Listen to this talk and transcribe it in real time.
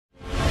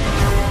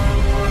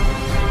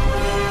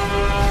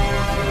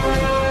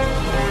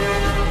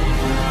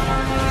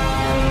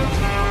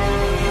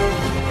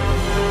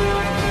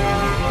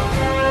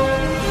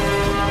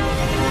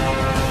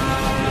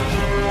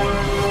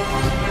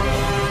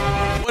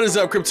What is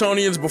up,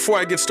 Kryptonians? Before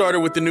I get started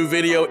with the new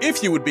video,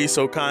 if you would be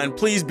so kind,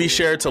 please be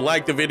sure to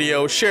like the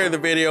video, share the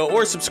video,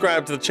 or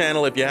subscribe to the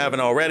channel if you haven't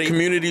already.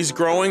 Community's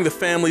growing, the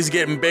family's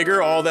getting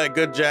bigger, all that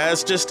good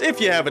jazz. Just if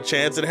you have a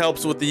chance, it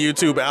helps with the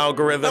YouTube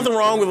algorithm. Nothing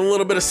wrong with a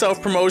little bit of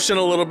self-promotion,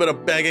 a little bit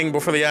of begging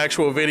before the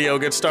actual video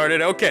gets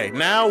started. Okay,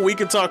 now we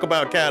can talk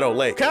about Caddo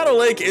Lake. Caddo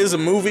Lake is a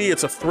movie,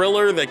 it's a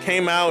thriller that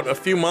came out a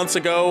few months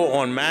ago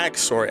on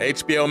Max, or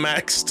HBO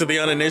Max to the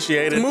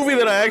uninitiated. A movie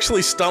that I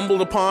actually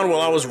stumbled upon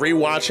while I was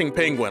rewatching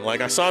Penguin.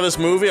 Like, I saw this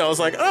movie, I was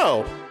like,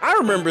 oh, I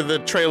remember the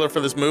trailer for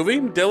this movie.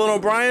 Dylan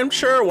O'Brien,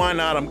 sure, why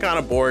not? I'm kind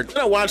of bored.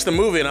 Then I watched the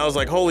movie and I was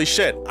like, holy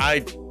shit,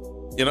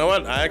 you know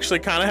what? I actually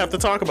kind of have to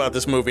talk about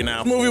this movie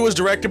now. The movie was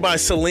directed by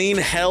Celine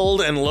Held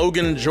and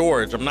Logan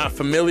George. I'm not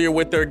familiar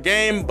with their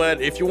game,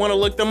 but if you want to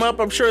look them up,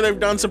 I'm sure they've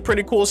done some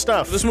pretty cool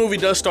stuff. This movie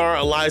does star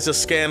Eliza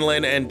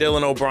Scanlen and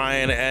Dylan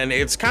O'Brien, and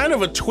it's kind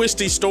of a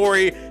twisty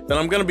story that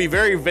I'm going to be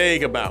very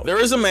vague about. There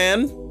is a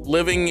man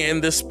living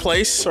in this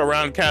place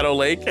around Caddo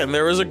Lake, and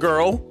there is a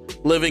girl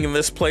living in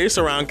this place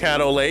around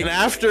Caddo Lake. And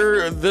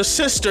after the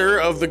sister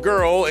of the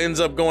girl ends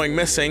up going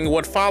missing,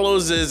 what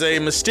follows is a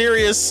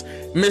mysterious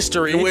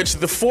mystery in which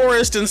the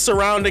forest and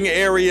surrounding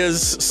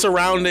areas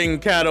surrounding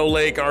Caddo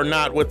Lake are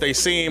not what they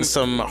seem.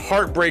 Some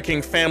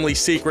heartbreaking family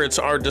secrets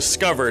are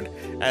discovered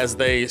as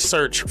they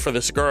search for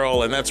this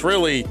girl, and that's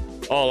really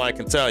all I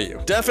can tell you.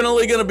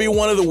 Definitely gonna be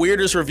one of the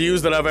weirdest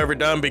reviews that I've ever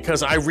done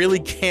because I really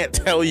can't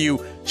tell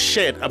you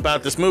shit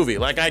about this movie.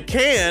 Like, I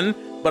can,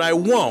 but I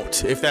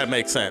won't, if that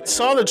makes sense.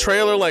 Saw the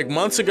trailer like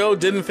months ago,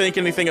 didn't think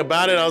anything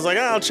about it. I was like,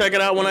 oh, I'll check it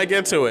out when I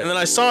get to it. And then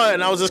I saw it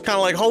and I was just kind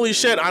of like, holy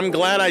shit, I'm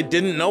glad I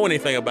didn't know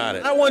anything about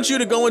it. I want you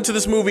to go into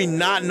this movie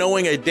not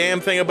knowing a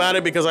damn thing about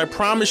it because I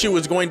promise you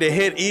it's going to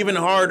hit even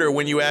harder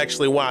when you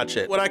actually watch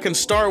it. What I can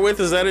start with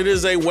is that it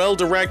is a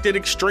well-directed,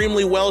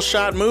 extremely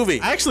well-shot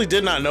movie. I actually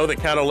did not know that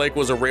Caddo Lake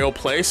was a real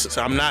place,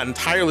 so I'm not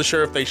entirely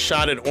sure if they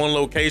shot it on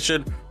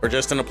location or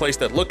just in a place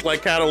that looked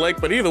like Caddo Lake,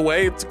 but either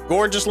way, it's a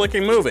gorgeous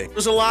looking movie.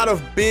 There's a lot of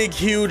big,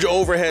 huge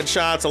overhead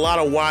shots, a lot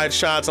of wide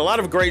shots, a lot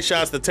of great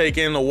shots that take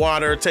in the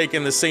water, take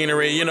in the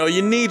scenery. You know,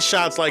 you need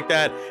shots like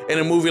that in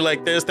a movie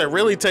like this that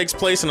really takes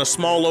place in a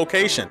small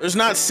location. There's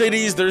not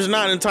cities, there's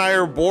not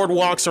entire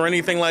boardwalks or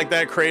anything like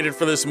that created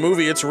for this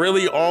movie. It's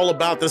really all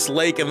about this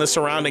lake and the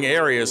surrounding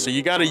areas. So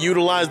you got to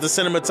utilize the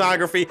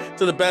cinematography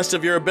to the best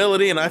of your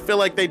ability, and I feel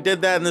like they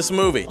did that in this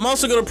movie. I'm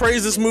also going to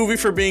praise this movie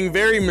for being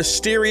very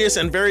mysterious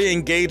and very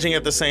engaging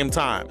at the same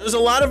time. There's a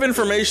lot of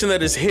information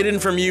that is hidden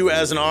from you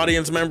as an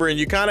audience member, and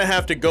you kind of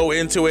have to go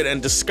into it and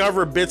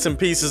discover bits and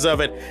pieces of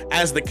it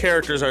as the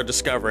characters are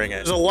discovering it.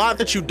 There's a lot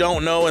that you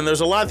don't know, and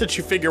there's a lot that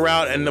you figure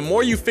out, and the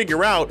more you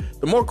figure out,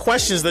 the more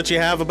questions that you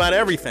have about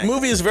everything. The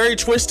movie is very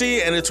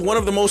twisty, and it's one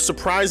of the most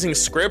surprising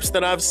scripts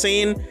that I've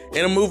seen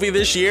in a movie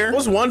this year. I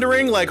was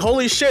wondering, like,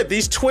 holy shit,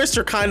 these twists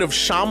are kind of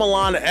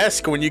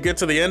Shyamalan-esque when you get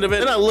to the end of it.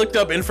 Then I looked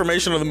up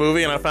information on the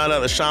movie, and I found out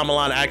that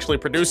Shyamalan actually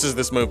produces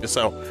this movie,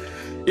 so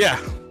yeah.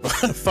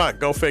 Fuck,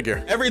 go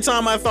figure. Every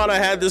time I thought I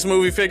had this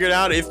movie figured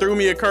out, it threw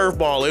me a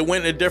curveball. It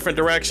went in a different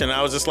direction.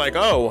 I was just like,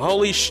 oh,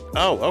 holy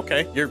oh,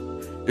 okay, you're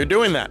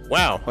doing that.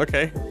 Wow,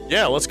 okay.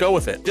 Yeah, let's go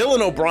with it.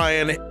 Dylan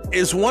O'Brien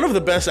is one of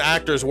the best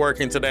actors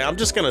working today. I'm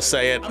just gonna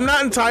say it. I'm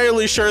not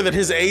entirely sure that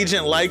his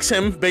agent likes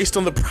him based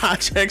on the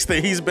projects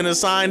that he's been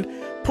assigned.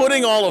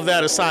 Putting all of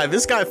that aside,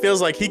 this guy feels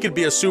like he could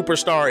be a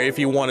superstar if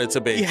he wanted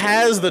to be. He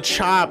has the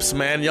chops,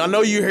 man. Y'all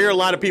know you hear a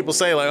lot of people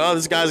say like, oh,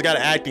 this guy's got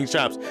acting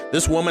chops.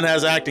 This woman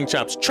has acting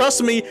chops.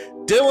 Trust me,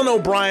 Dylan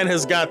O'Brien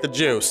has got the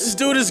juice. This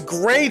dude is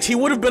great. He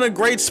would have been a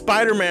great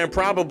Spider-Man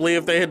probably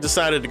if they had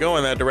decided to go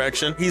in that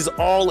direction. He's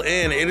all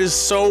in. It is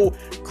so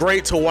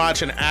great to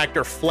watch an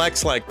actor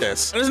flex like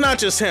this. And it's not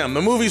just him.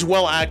 The movie's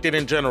well acted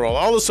in general.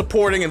 All the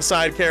supporting and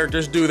side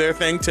characters do their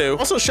thing too.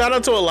 Also, shout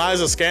out to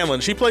Eliza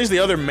Scanlen. She plays the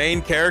other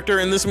main character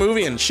in this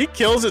movie and she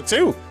kills it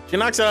too. She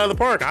knocks it out of the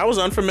park. I was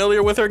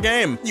unfamiliar with her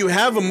game. You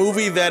have a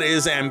movie that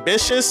is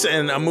ambitious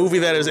and a movie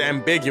that is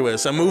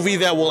ambiguous. A movie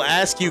that will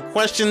ask you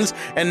questions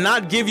and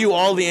not give you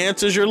all the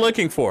answers you're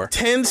looking for.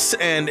 Tense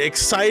and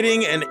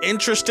exciting and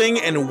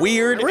interesting and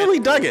weird. I really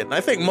dug it. I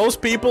think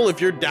most people,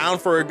 if you're down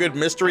for a good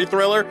mystery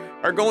thriller,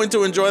 are going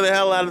to enjoy the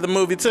hell out of the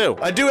movie too.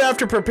 I do have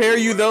to prepare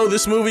you though,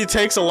 this movie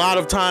takes a lot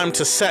of time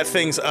to set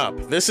things up.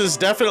 This is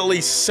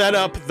definitely set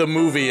up the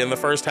movie in the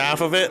first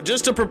half of it.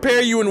 Just to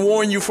prepare you and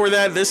warn you for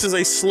that, this is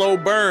a slow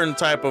burn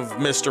type of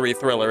mystery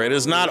thriller. It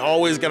is not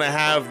always gonna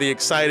have the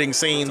exciting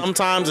scenes.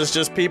 Sometimes it's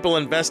just people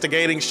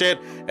investigating shit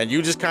and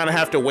you just kind of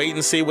have to wait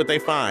and see what they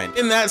find.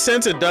 In that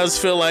sense, it does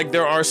feel like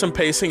there are some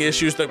pacing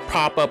issues that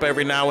pop up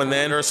every now and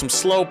then, or some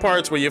slow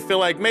parts where you feel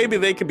like maybe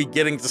they could be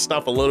getting to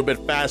stuff a little bit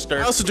faster.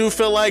 I also do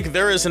feel like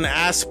there is an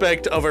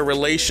aspect of a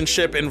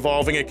relationship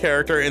involving a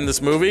character in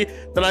this movie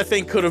that I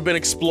think could have been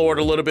explored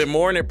a little bit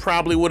more, and it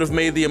probably would have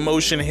made the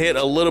emotion hit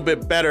a little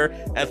bit better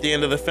at the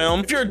end of the film.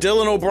 If you're a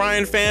Dylan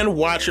O'Brien fan,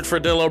 watch it for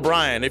Dylan Dylan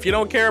O'Brien. If you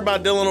don't care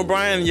about Dylan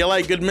O'Brien and you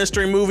like good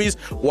mystery movies,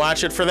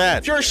 watch it for that.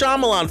 If you're a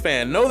Shyamalan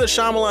fan, know that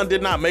Shyamalan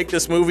did not make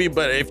this movie,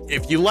 but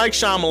if you like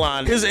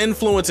Shyamalan, his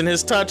influence and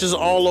his touch is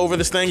all over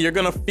this thing. You're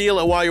gonna feel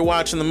it while you're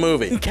watching the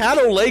movie.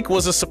 Caddo Lake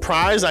was a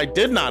surprise I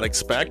did not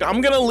expect.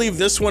 I'm gonna leave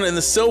this one in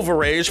the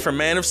Silver Age for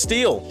Man of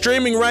Steel.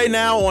 Streaming right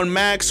now on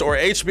Max or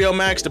HBO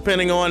Max,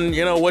 depending on,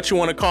 you know, what you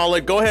want to call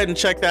it. Go ahead and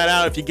check that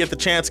out if you get the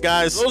chance,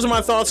 guys. Those are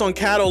my thoughts on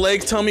Caddo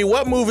Lake. Tell me,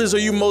 what movies are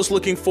you most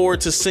looking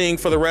forward to seeing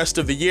for the rest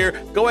of the year?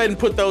 Go ahead and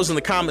put those in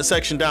the comment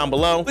section down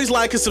below. Please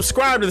like and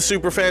subscribe to the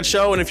Superfan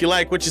Show, and if you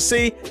like what you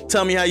see,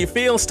 tell me how you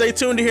feel. Stay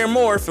tuned to hear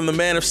more from the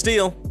Man of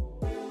Steel.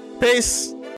 Peace.